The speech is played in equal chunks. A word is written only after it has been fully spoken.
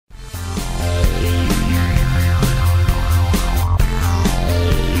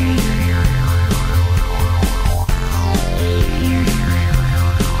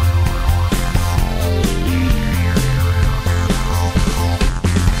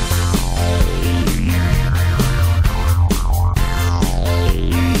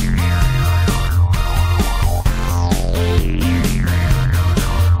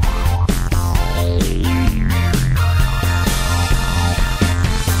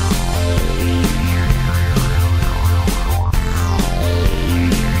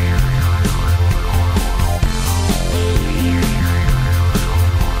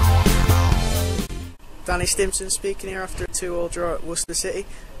Danny Stimpson speaking here after a 2-2 draw at Worcester City.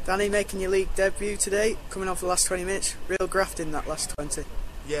 Danny, making your league debut today, coming off the last 20 minutes, real graft in that last 20.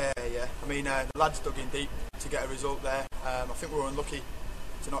 Yeah. I mean, the lads dug in deep to get a result there. I think we were unlucky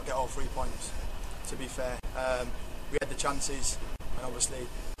to not get all 3 points, to be fair. We had the chances, and obviously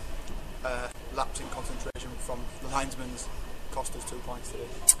lapse in concentration from the linesmen's cost us 2 points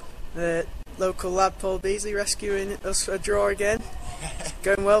today. Local lad Paul Beasley rescuing us for a draw again.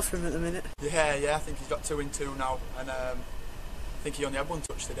 Going well for him at the minute. Yeah, I think he's got 2 in 2 now, and I think he only had 1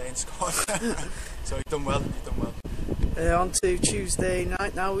 touch today and scored. So he's done well. On to Tuesday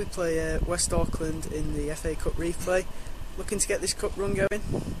night now, we play West Auckland in the FA Cup replay. Looking to get this cup run going?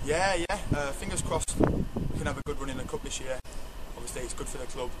 Yeah. Fingers crossed we can have a good run in the cup this year. Obviously it's good for the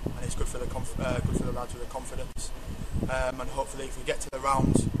club and it's good for the lads with the confidence. And hopefully if we get to the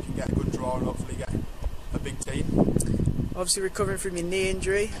rounds we can get a good draw and hopefully get a big team. Obviously recovering from your knee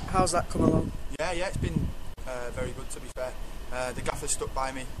injury, how's that come along? Yeah, it's been very good, to be fair. The gaffer's stuck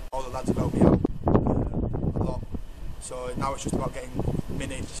by me, all the lads have helped me out a lot. So now it's just about getting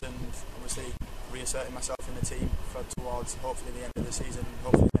minutes and obviously reasserting myself in the team towards hopefully the end of the season and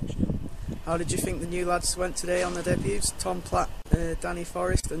hopefully next year. How did you think the new lads went today on their debuts? Tom Platt, Danny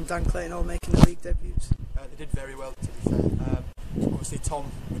Forrest and Dan Clayton all making the league debuts? They did very well, to be fair. Obviously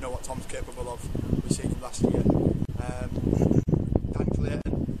Tom, we know what Tom's capable of. We've seen him last year. Dan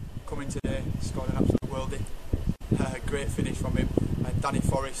Clayton coming today, scored an absolute worldie. Great finish from him. And Danny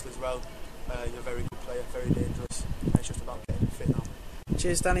Forrest as well. He's a very good player, very dangerous. And it's just about getting him fit now.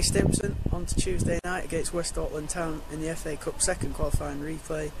 Cheers, Danny Stimpson. On to Tuesday night against West Auckland Town in the FA Cup second qualifying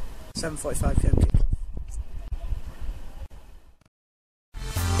replay, 7:45 pm.